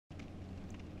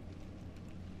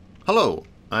Hello,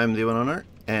 I'm the Wolnir,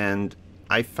 and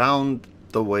I found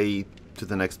the way to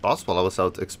the next boss while I was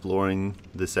out exploring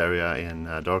this area in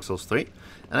Dark Souls 3.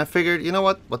 And I figured, you know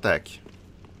what? What the heck?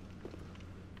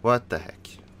 What the heck?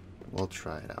 We'll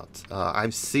try it out.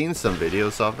 I've seen some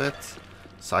videos of it,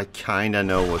 so I kinda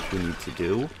know what we need to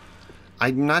do.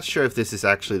 I'm not sure if this is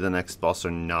actually the next boss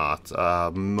or not.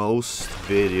 Most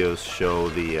videos show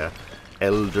the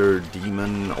Elder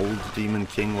Demon, Old Demon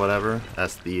King, whatever,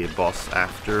 as the boss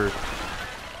after,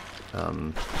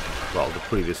 well, the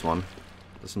previous one.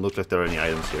 Doesn't look like there are any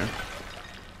items here.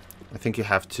 I think you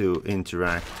have to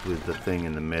interact with the thing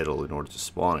in the middle in order to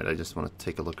spawn it. I just want to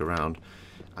take a look around.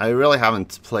 I really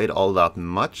haven't played all that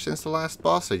much since the last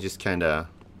boss. I just kind of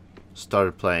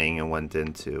started playing and went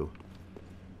in to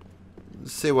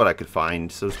see what I could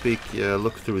find, so to speak.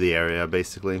 Look through the area,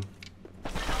 basically.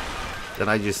 Then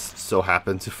I just so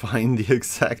happened to find the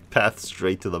exact path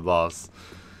straight to the boss.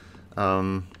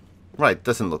 Right,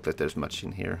 doesn't look like there's much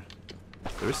in here.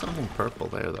 There is something purple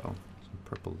there, though. Some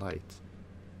purple light.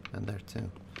 And there, too.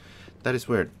 That is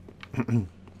weird. I'm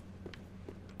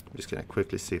just gonna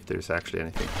quickly see if there's actually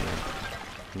anything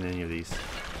here in any of these.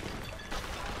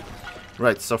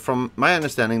 Right, so from my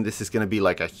understanding, this is gonna be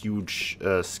like a huge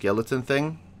skeleton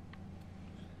thing.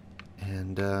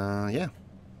 And, yeah.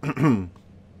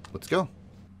 Let's go.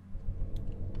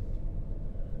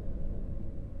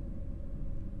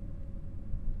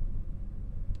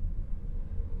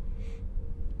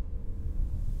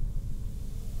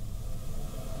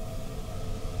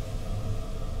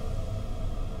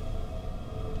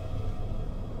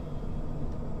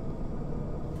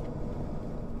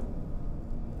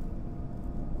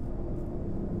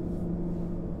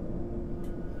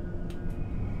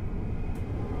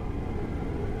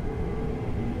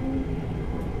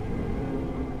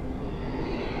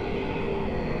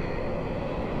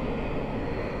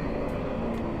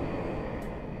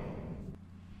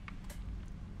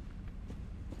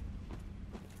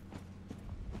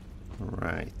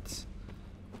 Right.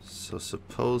 So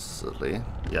supposedly...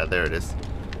 Yeah, there it is.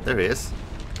 There he is.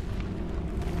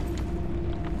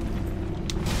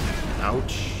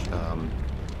 Ouch.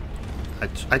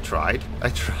 I tried. I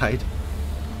tried.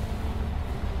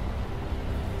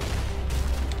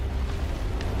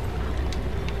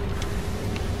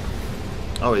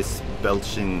 Oh, he's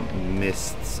belching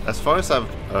mists. As far as I've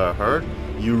heard,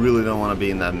 you really don't want to be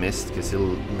in that mist because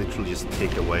he'll literally just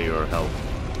take away your health.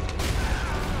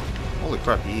 Holy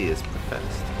crap, he is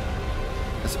fast.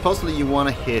 And supposedly you want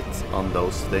to hit on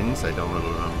those things. I don't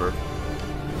really remember.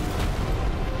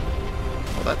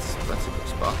 Oh, that's a good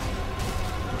spot.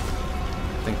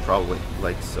 I think probably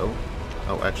like so.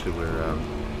 Oh, actually we're out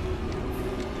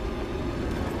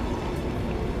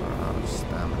of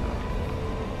stamina.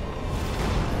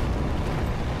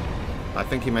 I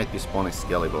think he might be spawning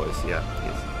skelliboys. Yeah, he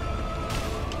is.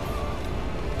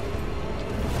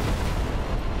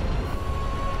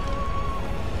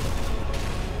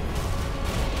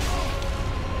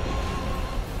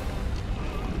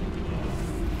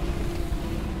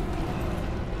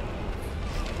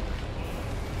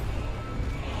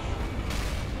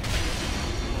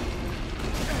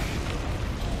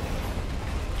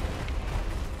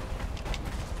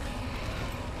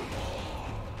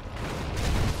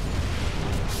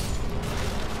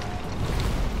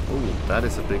 That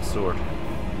is a big sword.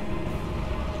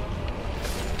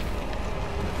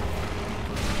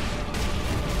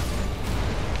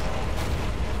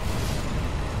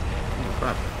 Oh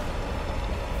crap.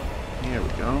 Here we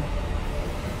go.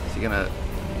 Is he gonna...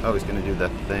 Oh, he's gonna do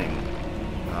that thing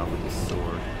with his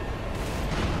sword.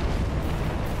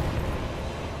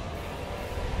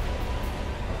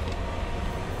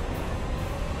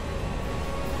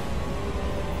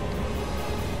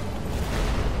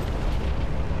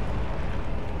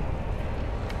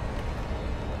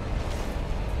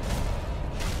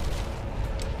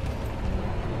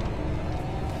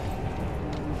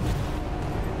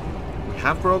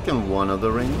 Have broken one of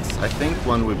the rings. I think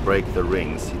when we break the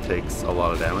rings, he takes a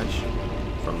lot of damage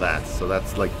from that. So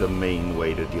that's like the main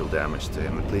way to deal damage to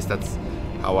him. At least that's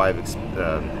how I've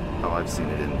seen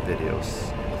it in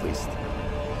videos. At least.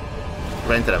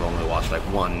 Granted, I've only watched like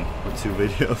 1 or 2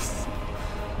 videos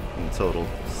in total,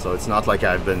 so it's not like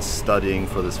I've been studying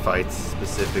for this fight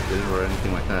specifically or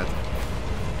anything like that.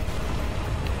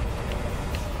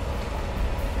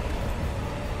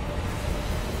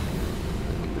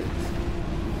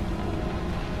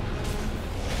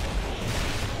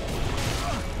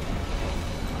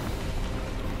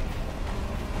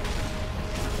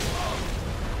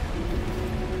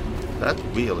 That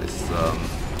wheel is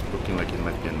looking like it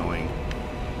might be annoying.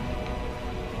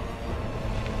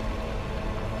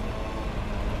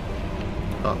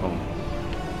 Uh-oh.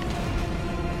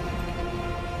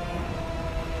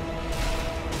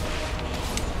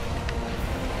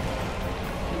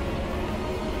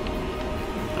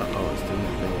 Uh-oh, it's doing the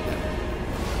thing again.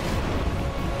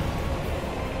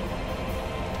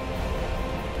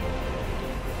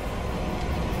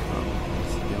 Oh,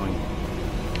 what's it doing?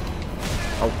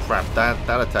 Oh crap,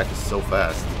 that attack is so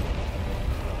fast.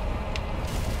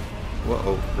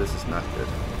 Whoa, this is not good.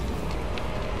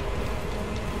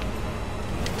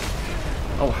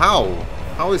 Oh, how?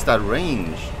 How is that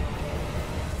range?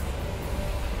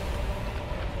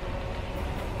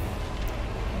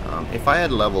 If I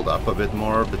had leveled up a bit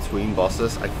more between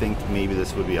bosses, I think maybe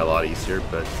this would be a lot easier,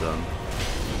 but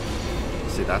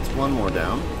see, that's one more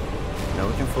down. Now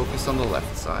we can focus on the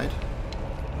left side.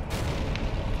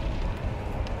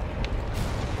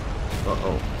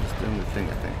 Uh-oh, he's doing the thing,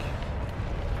 I think.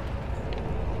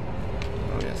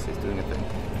 Oh yes, he's doing a thing.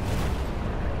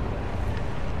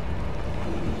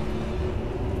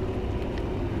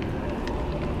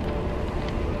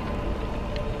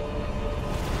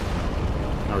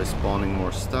 Now we're spawning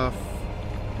more stuff.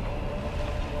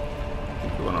 I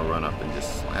think we want to run up and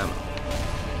just slam him.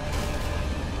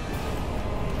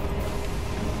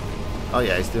 Oh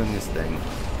yeah, he's doing his thing.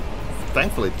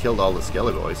 Thankfully it killed all the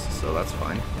skelliboys, so that's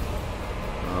fine.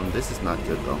 This is not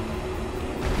good though.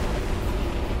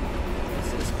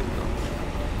 This is good though.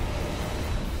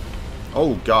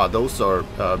 Oh god, those are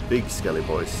big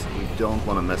skelliboys. We don't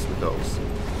want to mess with those.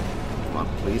 Come on,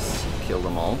 please kill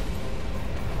them all.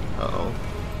 Uh-oh.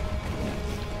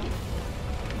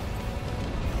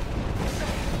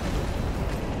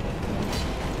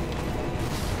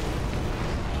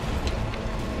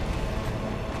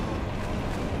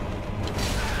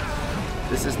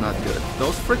 This is not good.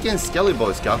 Those freaking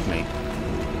skelliboys got me.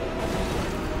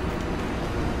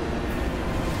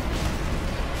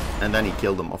 And then he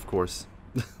killed them, of course.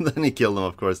 Then he killed them,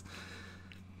 of course.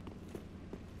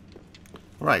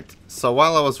 Right, so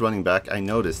while I was running back, I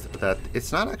noticed that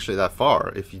it's not actually that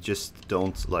far if you just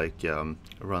don't, like,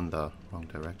 run the wrong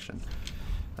direction.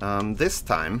 This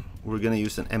time, we're gonna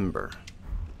use an ember.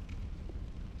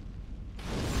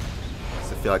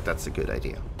 So I feel like that's a good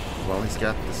idea. Well, he's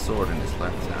got the sword in his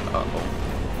left hand. Uh-oh.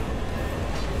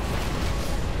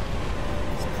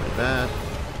 It's pretty bad.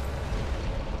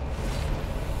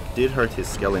 Did hurt his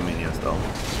skelly minions, though.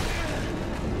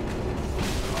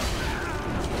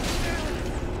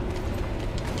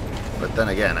 But then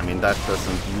again, I mean, that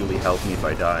doesn't really help me if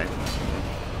I die.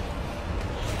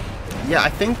 Yeah, I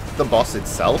think the boss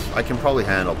itself I can probably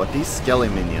handle, but these skelly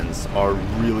minions are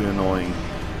really annoying.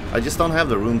 I just don't have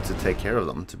the room to take care of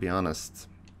them, to be honest.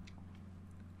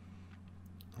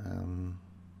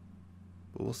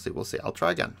 But we'll see. I'll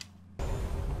try again.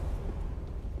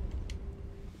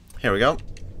 Here we go.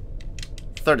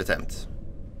 Third attempt.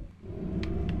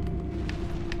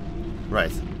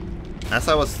 Right. As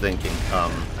I was thinking,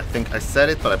 I think I said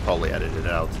it, but I probably edited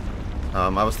it out.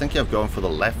 I was thinking of going for the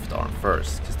left arm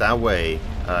first, because that way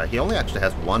he only actually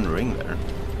has one ring there.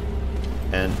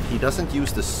 And he doesn't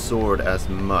use the sword as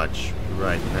much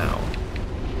right now.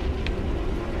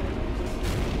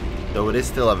 Though it is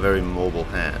still a very mobile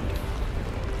hand.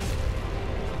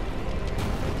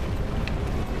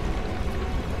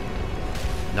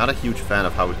 Not a huge fan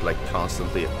of how it like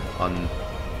constantly on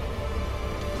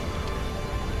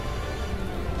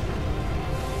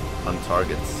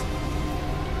targets.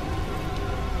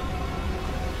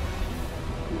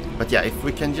 But yeah, if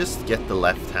we can just get the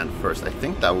left hand first, I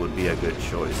think that would be a good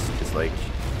choice. It's like,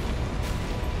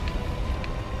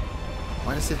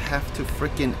 why does it have to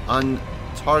freaking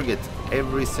un-target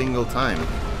every single time?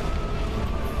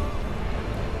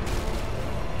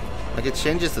 Like, it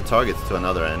changes the target to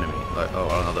another enemy, like,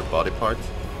 or another body part.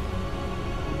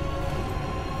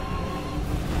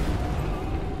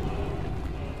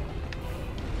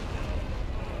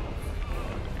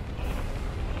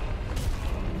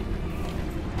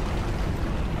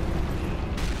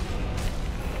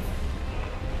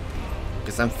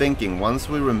 Because I'm thinking, once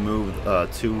we remove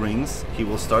 2 rings, he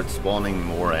will start spawning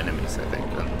more enemies, I think,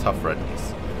 and tougher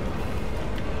enemies.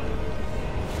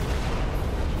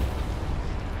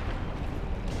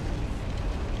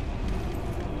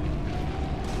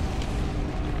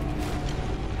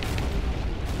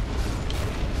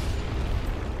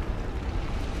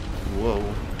 Whoa.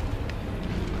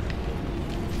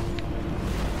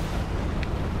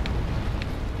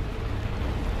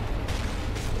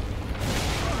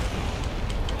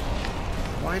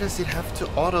 Why does it have to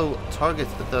auto-target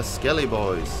the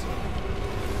skelliboys?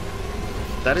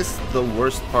 That is the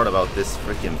worst part about this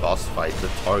freaking boss fight, the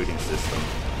targeting system.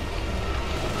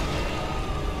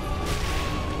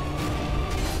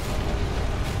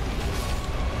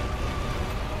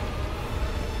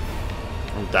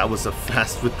 That was a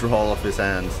fast withdrawal of his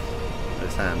hand.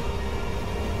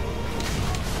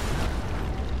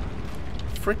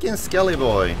 Freaking Skelly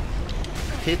boy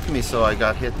hit me, so I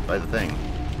got hit by the thing.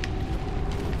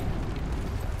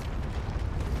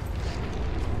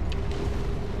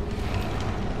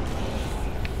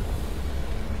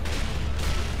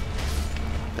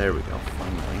 There we go,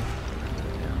 finally.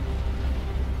 Yeah.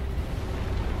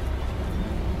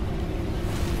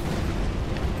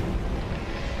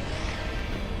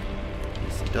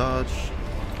 Easy dodge.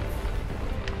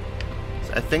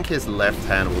 So I think his left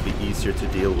hand will be easier to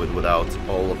deal with without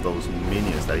all of those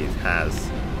minions that he has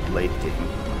late game.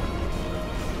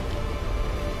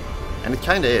 And it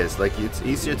kinda is, like, it's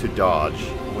easier to dodge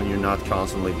when you're not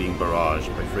constantly being barraged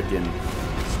by freaking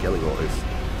skelliboys.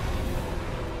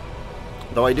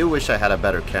 Though I do wish I had a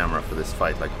better camera for this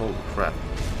fight, like, holy crap.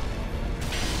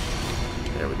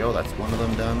 There we go, that's one of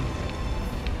them done.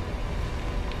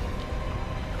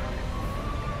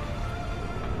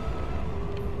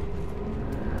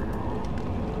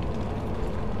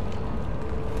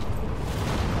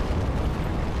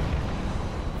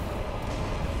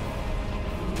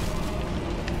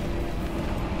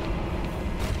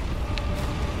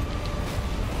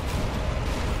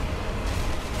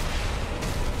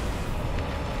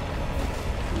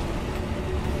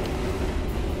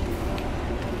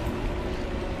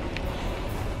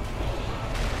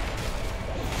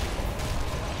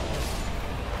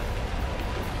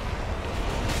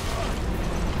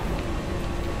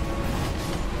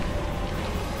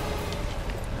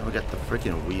 We got the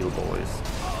freaking wheel boys.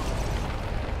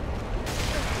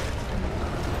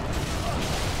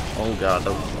 Oh god,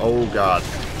 oh god.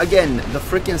 Again, the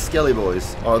freaking skelly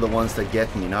boys are the ones that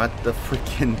get me, not the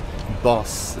freaking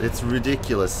boss. It's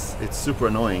ridiculous. It's super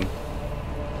annoying.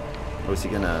 Or is he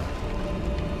gonna...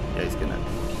 Yeah, he's gonna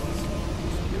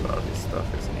spew out his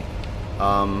stuff, isn't he?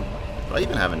 Do I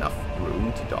even have enough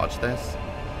room to dodge this?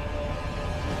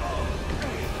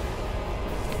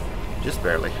 Just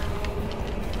barely.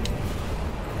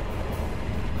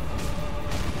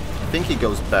 I think he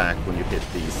goes back when you hit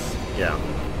these. Yeah,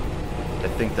 I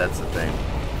think that's the thing.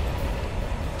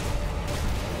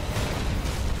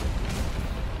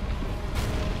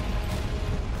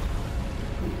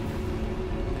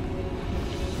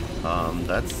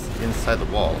 That's inside the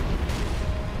wall.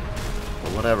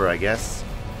 Or whatever, I guess.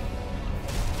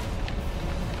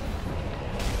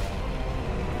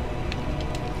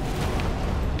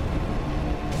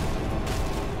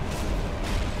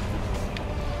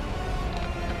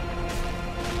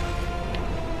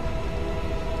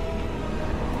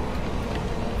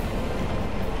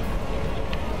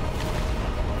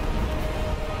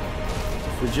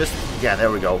 We just... Yeah,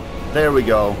 there we go. There we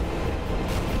go.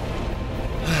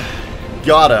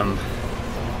 Got him.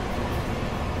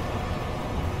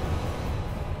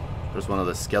 There's one of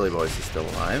the skelly boys is still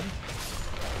alive.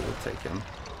 We'll take him.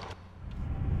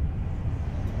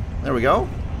 There we go.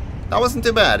 That wasn't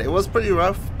too bad. It was pretty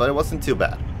rough, but it wasn't too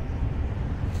bad.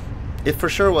 It for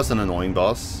sure was an annoying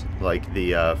boss. Like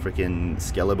the freaking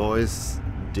skelly boys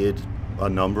did a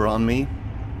number on me.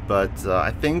 But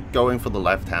I think going for the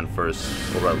left hand first,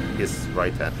 or his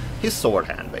right hand, his sword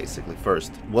hand basically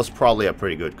first, was probably a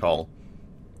pretty good call.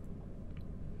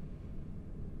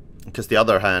 Because the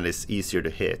other hand is easier to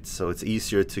hit, so it's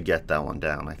easier to get that one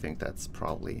down. I think that's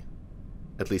probably,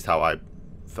 at least how I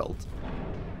felt.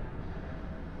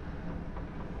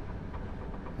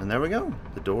 And there we go,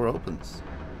 the door opens.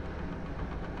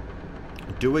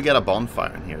 Do we get a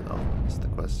bonfire in here though, is the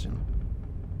question.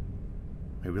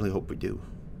 I really hope we do.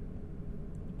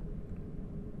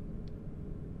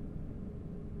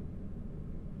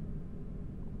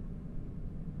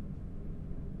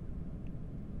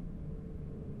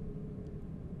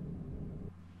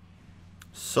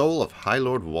 Soul of High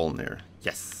Lord Wolnir.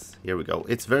 Yes, here we go.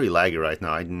 It's very laggy right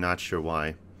now, I'm not sure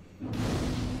why.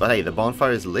 But hey, the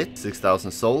bonfire is lit,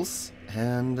 6,000 souls,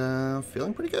 and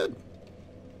feeling pretty good.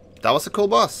 That was a cool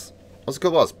boss. That was a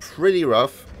cool boss. Pretty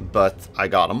rough, but I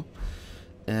got him.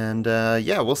 And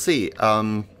yeah, we'll see.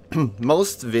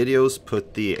 Most videos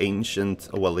put the ancient,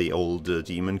 well, the old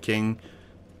Demon King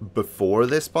before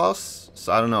this boss.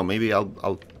 So I don't know, maybe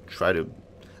I'll try to...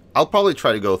 I'll probably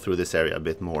try to go through this area a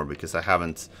bit more, because I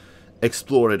haven't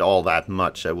explored it all that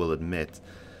much, I will admit.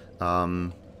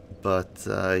 But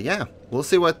yeah, we'll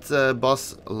see what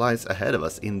boss lies ahead of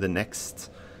us in the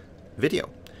next video.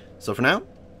 So for now,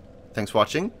 thanks for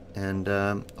watching, and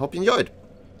hope you enjoyed.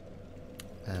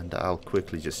 And I'll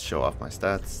quickly just show off my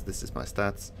stats. This is my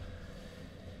stats.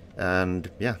 And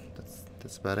yeah,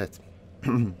 that's about it.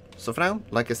 So for now,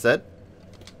 like I said,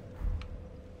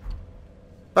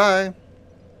 bye!